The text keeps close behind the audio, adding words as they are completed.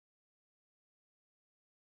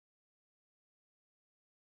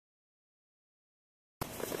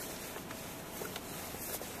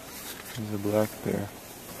He's a black bear.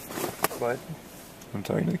 What? I'm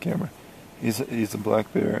talking to the camera. He's a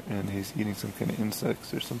black bear and he's eating some kind of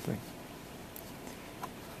insects or something.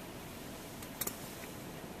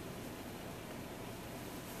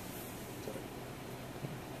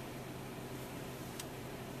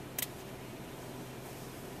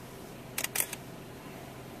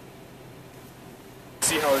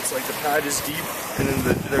 See how it's like the pad is deep and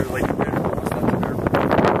then they're like the red holes that they're.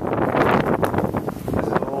 There's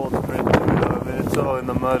a hole to print it out. I mean, it's all in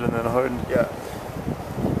the mud and then hardened. Yeah.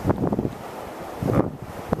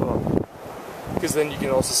 Cool. Because then you can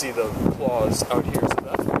also see the claws out here, so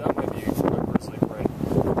that might be a grizzly print.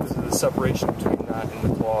 Because of the separation between that and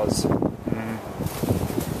the claws. Mm-hmm.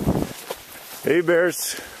 Hey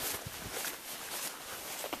bears!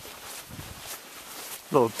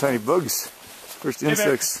 Little tiny bugs. First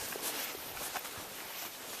insects.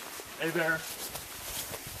 Hey bear.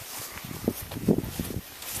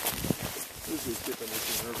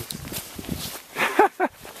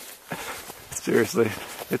 Seriously.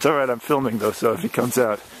 It's alright, I'm filming though, so if he comes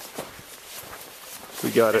out, we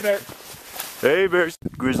got it. Bear. Hey bears!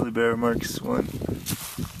 Grizzly bear marks one.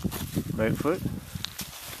 Right foot.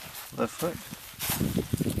 Left foot.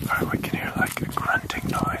 Alright, we can hear like a grunting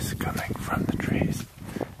noise coming from the trees.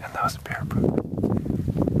 And that was bear poop.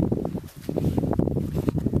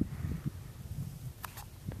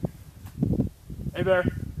 Hey bear.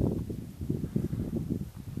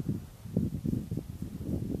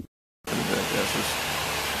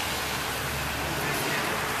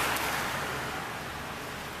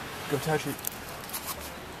 Go touch it.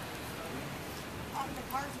 The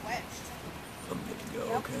car's wedged. I'm good to go,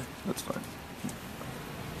 okay. That's fine.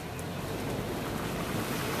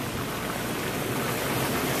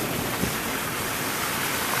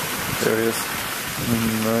 There it is.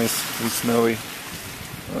 Nice and snowy.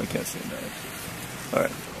 Oh, I can't say nice.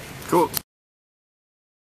 Alright, cool.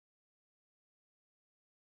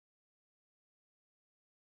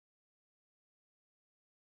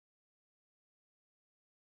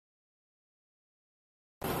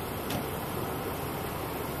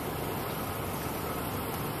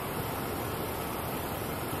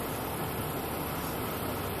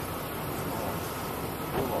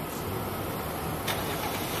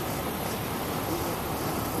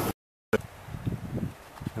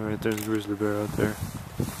 Alright, there's a grizzly bear out there.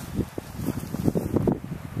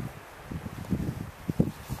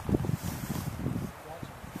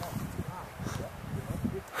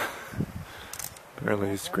 Apparently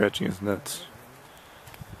he's scratching his nuts.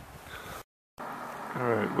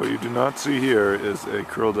 Alright, what you do not see here is a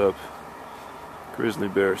curled up grizzly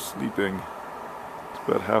bear sleeping. It's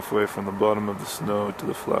about halfway from the bottom of the snow to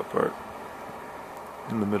the flat part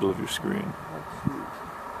in the middle of your screen.